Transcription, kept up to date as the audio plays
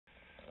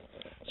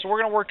So we're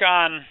going to work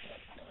on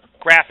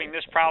graphing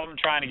this problem,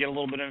 trying to get a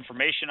little bit of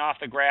information off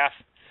the graph.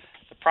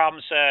 The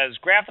problem says,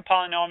 graph the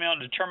polynomial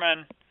and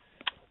determine,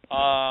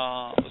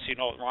 let's see,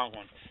 no, wrong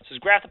one. It says,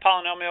 graph the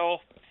polynomial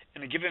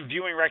in a given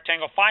viewing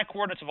rectangle, find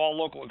coordinates of all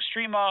local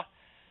extrema,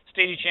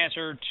 state each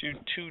answer to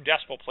 2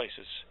 decimal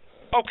places.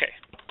 Okay,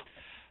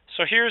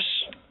 so here's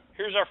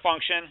our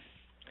function,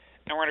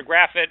 and we're going to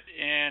graph it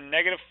in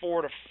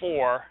 -4 to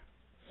 4,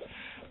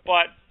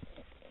 but,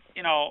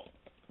 you know,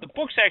 the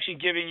book's actually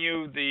giving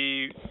you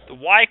the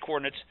y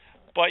coordinates,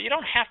 but you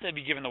don't have to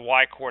be given the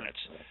y coordinates.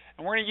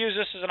 And we're going to use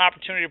this as an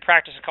opportunity to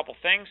practice a couple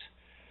things.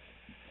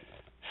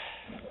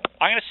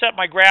 I'm going to set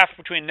my graph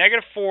between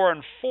 -4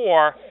 and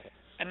 4,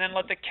 and then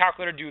let the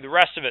calculator do the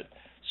rest of it.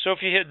 So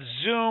if you hit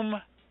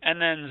zoom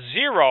and then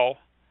 0,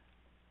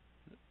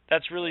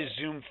 that's really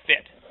zoom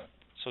fit.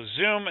 So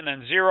zoom and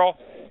then 0.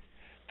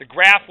 The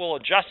graph will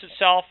adjust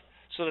itself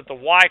so that the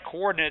y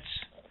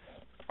coordinates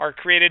are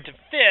created to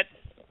fit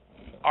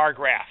our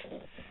graph.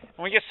 And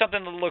we get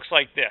something that looks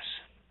like this.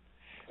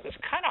 It's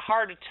kind of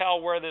hard to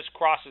tell where this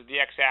crosses the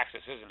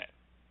x-axis, isn't it?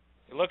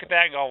 You look at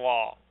that and go,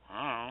 well,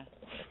 I don't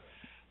know.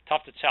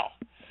 Tough to tell.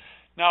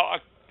 Now,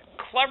 a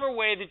clever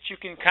way that you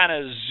can kind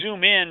of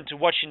zoom in to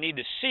what you need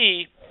to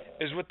see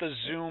is with the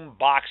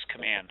ZoomBox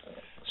command.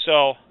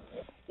 So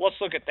let's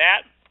look at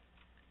that.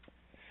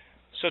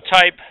 So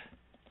type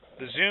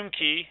the zoom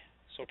key.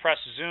 So press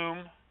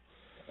zoom.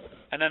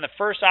 And then the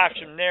first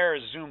option there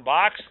is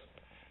ZoomBox.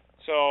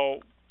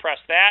 So press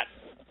that.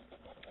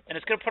 And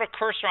it's going to put a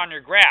cursor on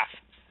your graph.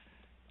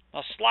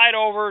 Now slide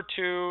over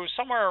to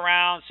somewhere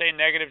around, say,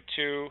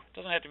 -2. It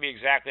doesn't have to be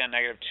exactly on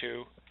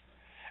 -2.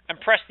 And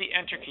press the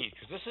Enter key,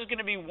 because this is going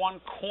to be one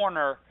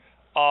corner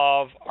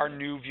of our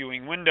new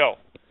viewing window.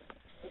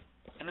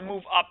 And then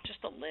move up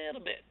just a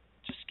little bit.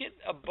 Just get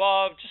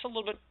above, just a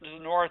little bit to the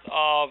north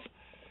of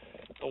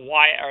the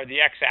y or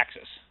the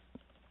x-axis.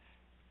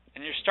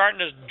 And you're starting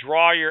to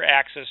draw your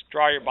axis,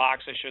 draw your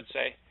box, I should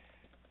say.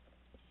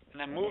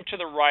 And then move to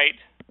the right,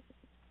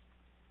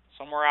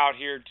 somewhere out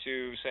here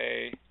to,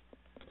 say,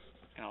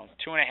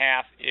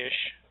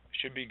 2.5-ish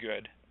should be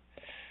good.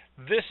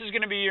 This is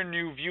going to be your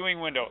new viewing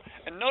window.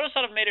 And notice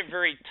that I've made it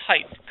very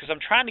tight, because I'm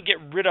trying to get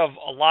rid of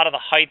a lot of the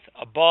height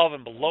above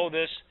and below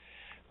this,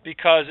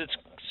 because it's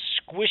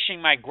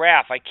squishing my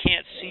graph. I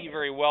can't see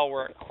very well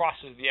where it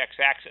crosses the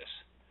x-axis.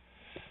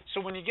 So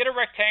when you get a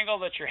rectangle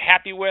that you're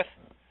happy with,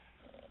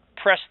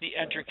 press the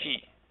Enter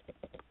key.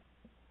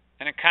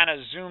 And it kind of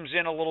zooms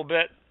in a little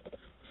bit.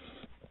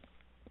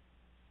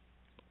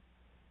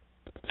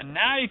 And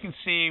now you can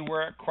see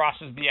where it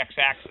crosses the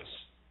x-axis.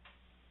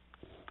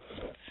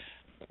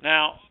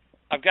 Now,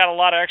 I've got a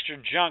lot of extra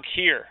junk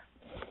here,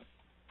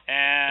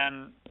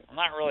 and I'm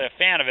not really a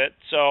fan of it.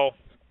 So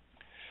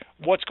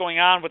what's going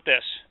on with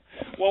this?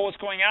 Well, what's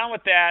going on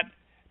with that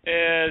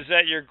is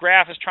that your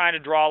graph is trying to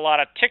draw a lot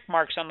of tick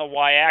marks on the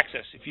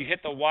y-axis. If you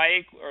hit the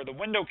y or the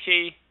window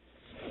key,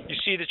 you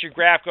see that your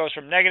graph goes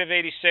from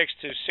 -86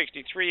 to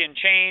 63 and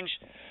change.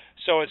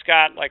 So it's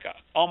got like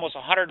almost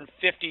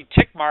 150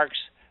 tick marks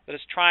that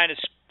it's trying to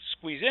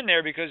squeeze in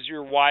there because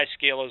your y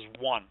scale is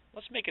 1.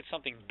 Let's make it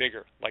something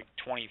bigger, like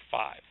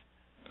 25.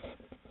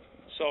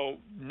 So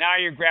now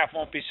your graph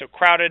won't be so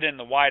crowded in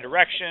the y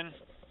direction.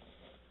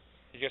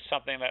 You get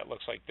something that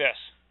looks like this.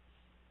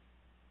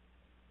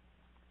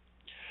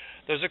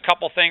 There's a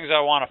couple things I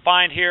want to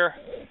find here.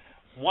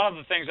 One of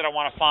the things that I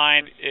want to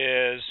find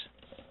is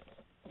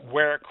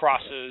where it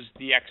crosses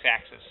the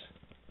x-axis.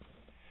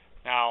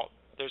 Now,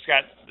 there's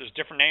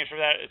different names for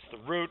that. It's the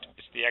root,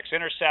 it's the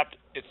x-intercept,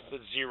 it's the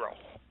 0.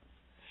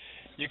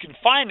 You can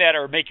find that,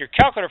 or make your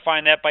calculator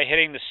find that, by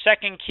hitting the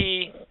second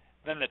key,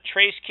 then the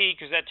trace key,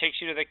 because that takes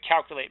you to the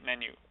calculate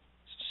menu.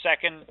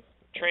 Second,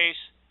 trace.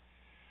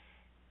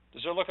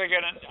 Does there look like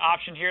an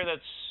option here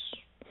that's,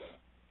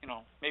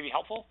 maybe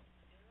helpful?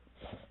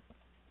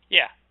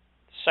 Yeah.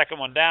 The second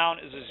one down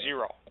is a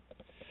 0.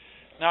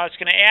 Now it's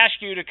going to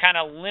ask you to kind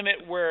of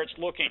limit where it's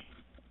looking.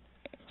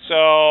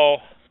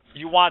 So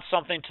you want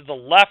something to the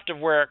left of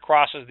where it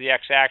crosses the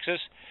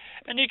x-axis,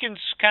 and you can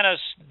kind of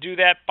do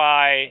that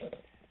by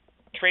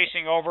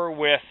tracing over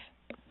with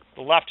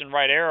the left and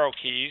right arrow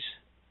keys.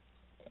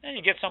 Then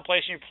you get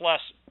someplace and you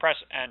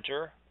press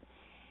Enter.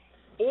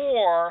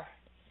 Or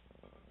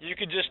you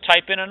could just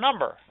type in a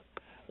number.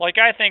 Like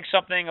I think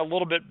something a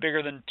little bit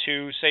bigger than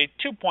 2, say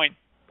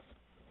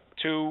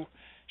 2.2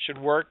 should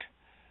work.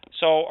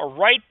 So a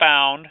right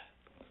bound,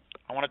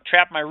 I want to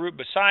trap my root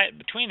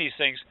between these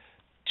things,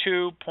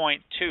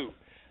 2.2.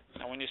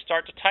 Now when you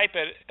start to type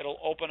it, it'll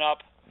open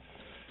up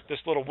this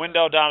little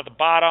window down at the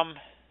bottom.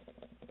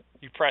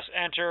 You press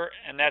Enter,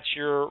 and that's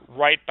your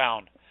right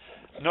bound.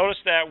 Notice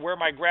that where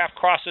my graph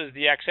crosses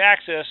the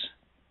x-axis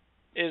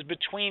is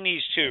between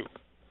these two.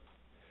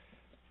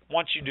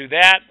 Once you do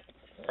that,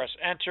 press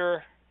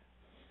Enter,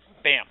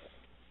 bam,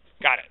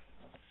 got it.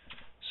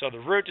 So the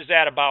root is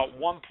at about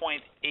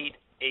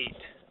 1.88.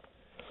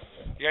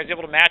 You guys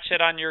able to match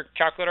it on your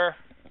calculator?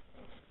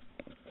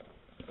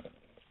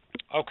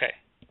 Okay.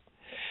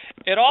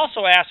 It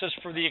also asks us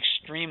for the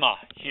extrema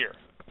here.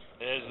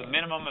 There's the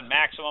minimum and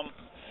maximum.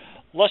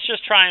 let's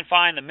just try and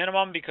find the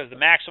minimum because the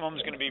maximum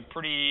is going to be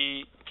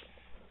pretty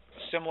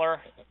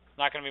similar.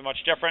 Not going to be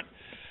much different.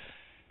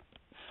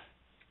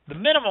 The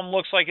minimum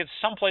looks like it's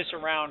someplace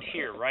around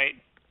here, right?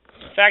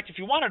 In fact, if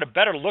you wanted a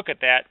better look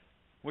at that,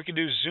 we could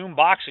do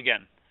ZoomBox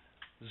again.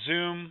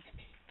 Zoom,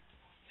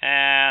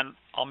 and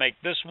I'll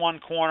make this one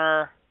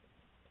corner.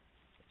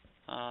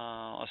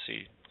 Let's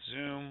see,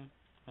 Zoom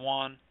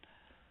 1.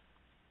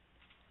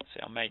 Let's see,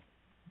 I'll make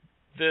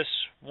this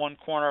one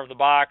corner of the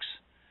box,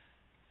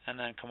 and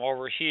then come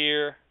over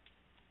here.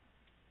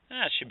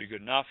 That should be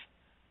good enough.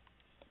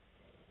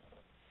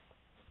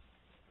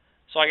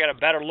 So I got a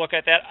better look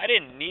at that. I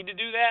didn't need to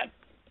do that,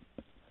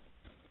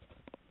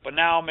 but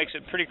now it makes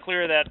it pretty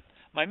clear that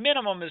my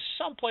minimum is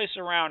someplace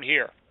around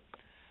here.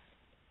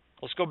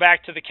 Let's go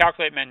back to the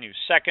calculate menu.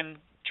 Second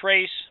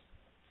trace.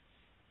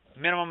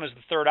 Minimum is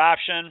the third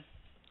option.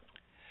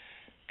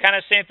 Kind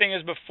of same thing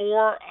as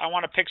before. I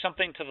want to pick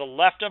something to the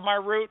left of my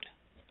root.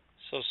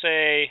 So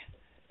say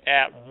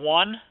at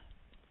 1.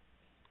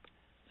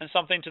 And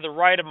something to the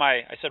right of my,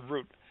 I said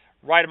root,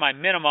 right of my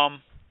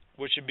minimum,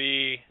 which would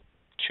be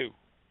 2.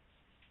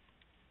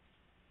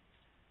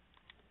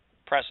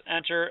 Press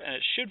enter, and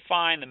it should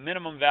find the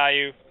minimum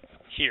value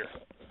here.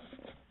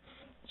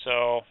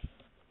 So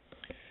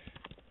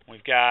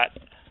we've got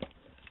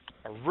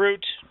a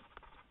root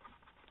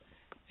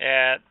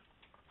at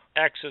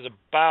x is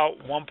about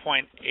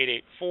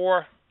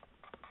 1.884,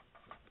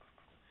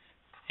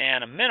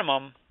 and a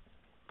minimum,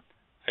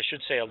 I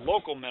should say a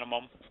local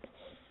minimum,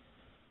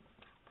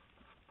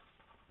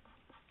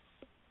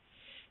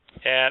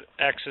 at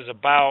x is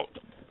about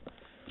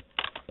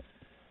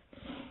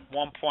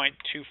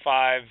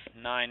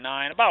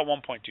 1.2599, about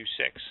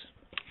 1.26.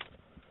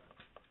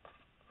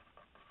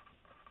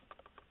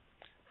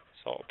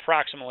 So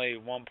approximately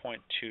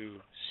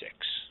 1.26.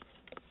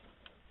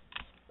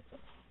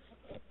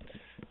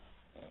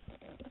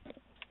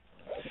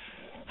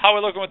 How are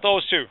we looking with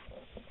those two?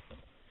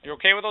 You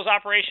okay with those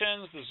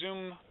operations, the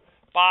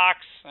ZoomBox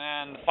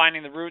and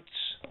finding the roots?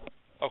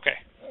 Okay,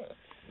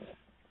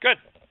 good.